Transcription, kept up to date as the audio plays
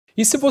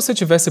E se você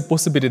tivesse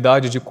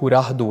possibilidade de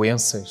curar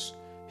doenças,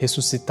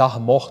 ressuscitar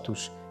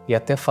mortos e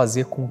até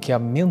fazer com que a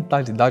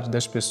mentalidade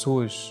das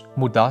pessoas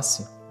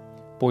mudasse?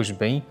 Pois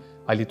bem,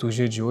 a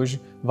liturgia de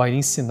hoje vai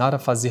ensinar a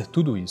fazer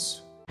tudo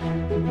isso.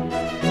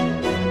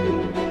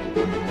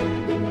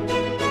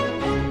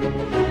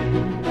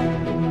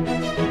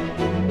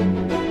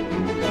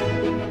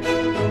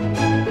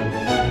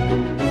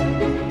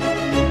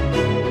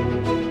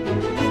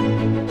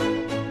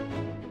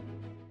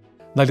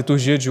 Na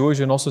liturgia de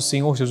hoje, nosso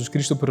Senhor Jesus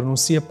Cristo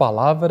pronuncia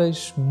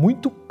palavras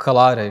muito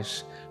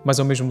claras, mas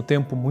ao mesmo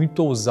tempo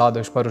muito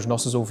ousadas para os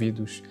nossos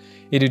ouvidos.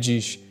 Ele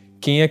diz: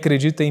 "Quem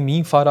acredita em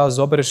mim fará as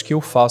obras que eu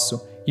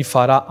faço e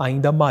fará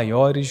ainda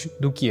maiores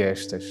do que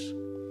estas."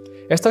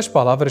 Estas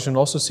palavras de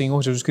nosso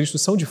Senhor Jesus Cristo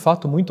são de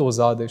fato muito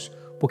ousadas,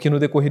 porque no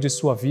decorrer de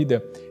sua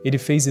vida, ele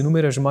fez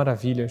inúmeras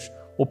maravilhas,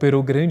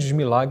 operou grandes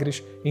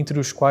milagres, entre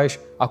os quais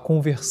a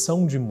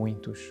conversão de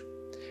muitos.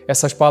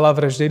 Essas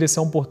palavras dele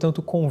são,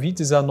 portanto,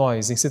 convites a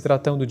nós em se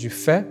tratando de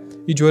fé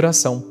e de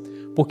oração,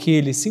 porque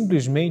ele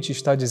simplesmente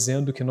está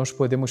dizendo que nós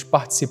podemos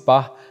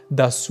participar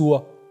da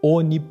sua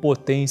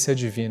onipotência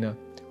divina.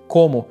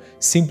 Como?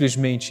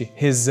 Simplesmente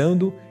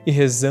rezando e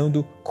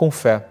rezando com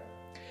fé.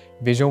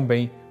 Vejam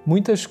bem,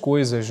 muitas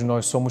coisas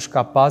nós somos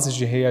capazes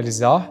de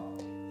realizar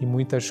e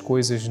muitas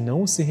coisas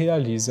não se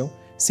realizam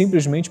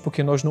simplesmente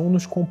porque nós não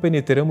nos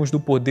compenetramos do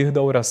poder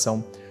da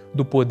oração,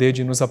 do poder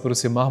de nos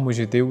aproximarmos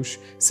de Deus,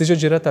 seja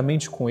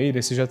diretamente com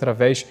Ele, seja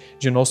através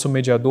de nosso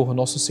mediador,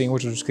 nosso Senhor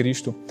Jesus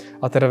Cristo,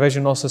 através de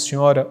Nossa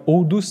Senhora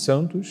ou dos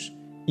santos,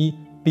 e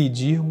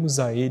pedirmos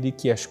a Ele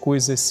que as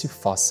coisas se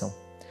façam.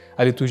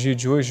 A liturgia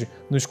de hoje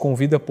nos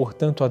convida,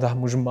 portanto, a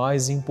darmos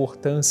mais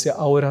importância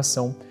à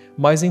oração,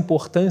 mais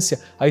importância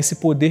a esse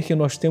poder que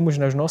nós temos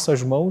nas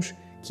nossas mãos,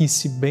 que,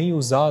 se bem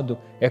usado,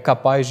 é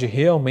capaz de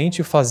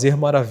realmente fazer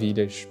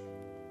maravilhas.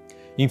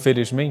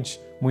 Infelizmente,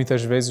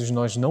 muitas vezes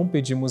nós não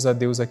pedimos a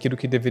Deus aquilo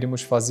que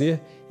deveríamos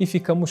fazer e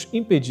ficamos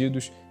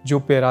impedidos de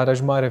operar as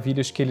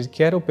maravilhas que Ele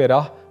quer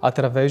operar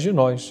através de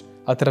nós,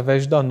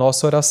 através da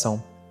nossa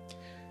oração.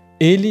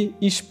 Ele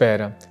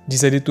espera,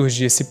 diz a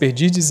liturgia: "Se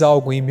pedirdes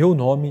algo em meu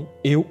nome,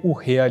 eu o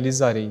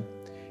realizarei."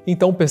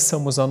 Então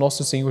peçamos a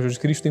nosso Senhor Jesus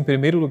Cristo, em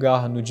primeiro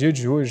lugar, no dia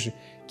de hoje,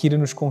 que Ele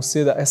nos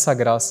conceda essa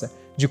graça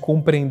de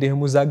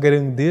compreendermos a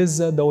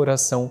grandeza da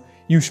oração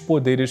e os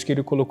poderes que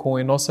Ele colocou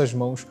em nossas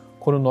mãos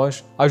quando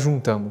nós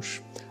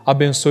ajuntamos.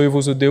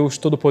 Abençoe-vos o Deus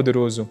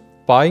Todo-Poderoso,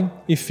 Pai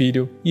e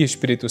Filho e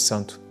Espírito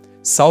Santo.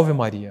 Salve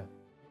Maria!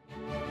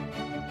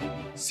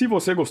 Se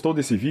você gostou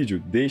desse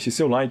vídeo, deixe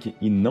seu like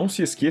e não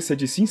se esqueça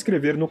de se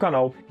inscrever no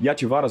canal e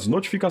ativar as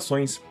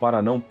notificações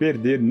para não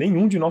perder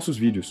nenhum de nossos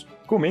vídeos.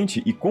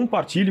 Comente e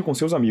compartilhe com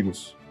seus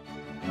amigos.